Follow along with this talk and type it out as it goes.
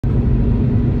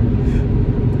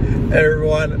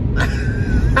Everyone,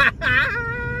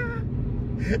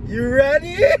 you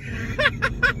ready?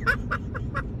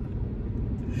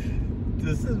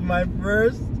 This is my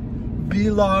first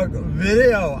vlog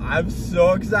video. I'm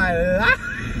so excited. I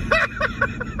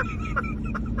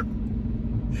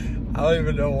don't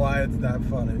even know why it's not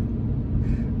funny.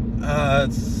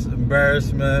 It's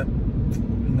embarrassment,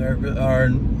 or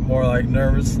more like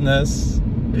nervousness,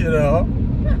 you know?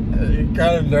 You're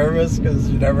kind of nervous because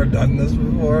you've never done this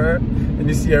before and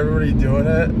you see everybody doing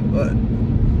it, but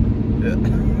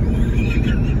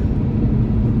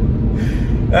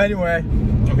yeah. Anyway,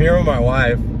 I'm here with my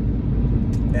wife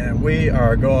and we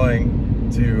are going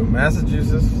to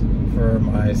Massachusetts for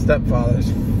my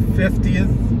stepfather's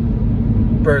 50th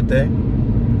birthday.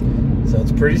 So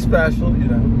it's pretty special, you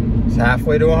know. It's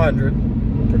halfway to 100.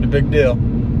 Pretty big deal.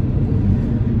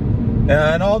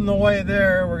 And on the way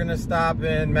there, we're gonna stop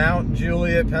in Mount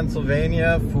Juliet,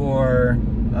 Pennsylvania for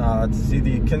to see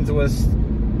the Kinzua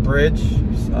Bridge.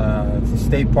 It's a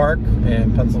state park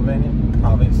in Pennsylvania,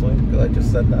 obviously, because I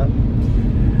just said that.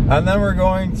 And then we're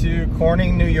going to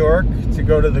Corning, New York to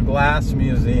go to the Glass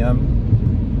Museum.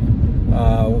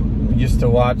 We used to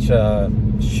watch a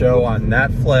show on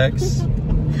Netflix.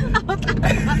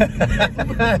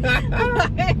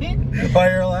 Why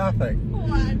you're laughing?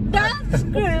 That's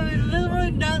good.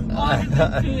 Literally, that's all it's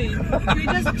doing. We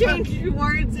just changed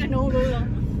words and all of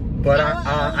them. But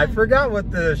I forgot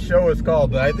what the show was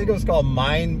called, but I think it was called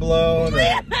Mind Blown,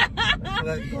 or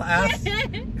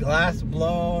glass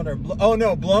blown, or oh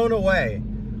no, Blown Away.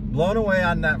 Blown Away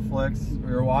on Netflix.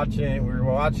 We were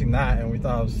watching that, and we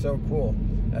thought it was so cool.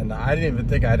 And I didn't even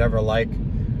think I'd ever like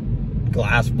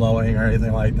glass blowing or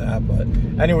anything like that. But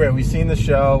anyway, we seen the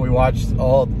show. We watched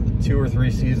all 2 or 3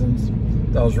 seasons.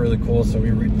 That was really cool. So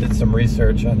we did some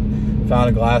research and found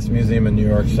a glass museum in New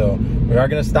York. So we are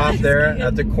going to stop there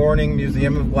at the Corning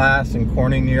Museum of Glass in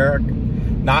Corning, New York.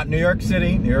 Not New York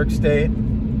City, New York State.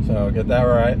 So get that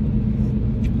right.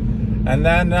 And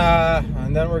then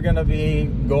we're going to be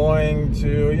going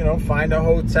to, you know, find a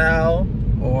hotel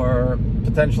or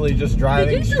potentially just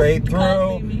driving straight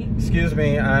through. Excuse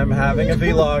me, I'm having a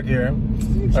vlog here,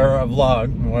 or a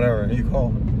vlog, whatever you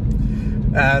call it.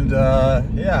 And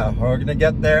yeah, we're gonna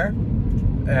get there,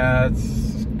 and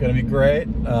it's gonna be great.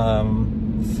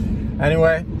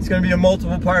 Anyway, it's gonna be a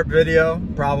multiple part video,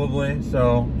 probably.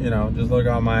 So, you know, just look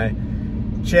on my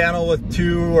channel with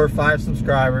 2 or 5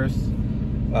 subscribers.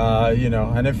 You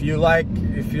know, and if you like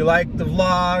the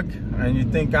vlog and you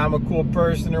think I'm a cool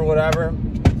person or whatever,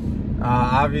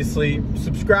 obviously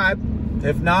subscribe.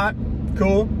 If not,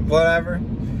 cool, whatever.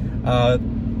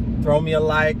 Throw me a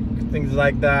like, things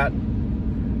like that.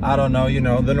 I don't know, you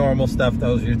know, the normal stuff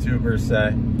those YouTubers say.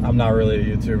 I'm not really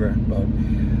a YouTuber, but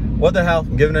what the hell,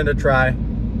 I'm giving it a try.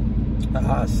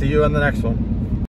 See you in the next one.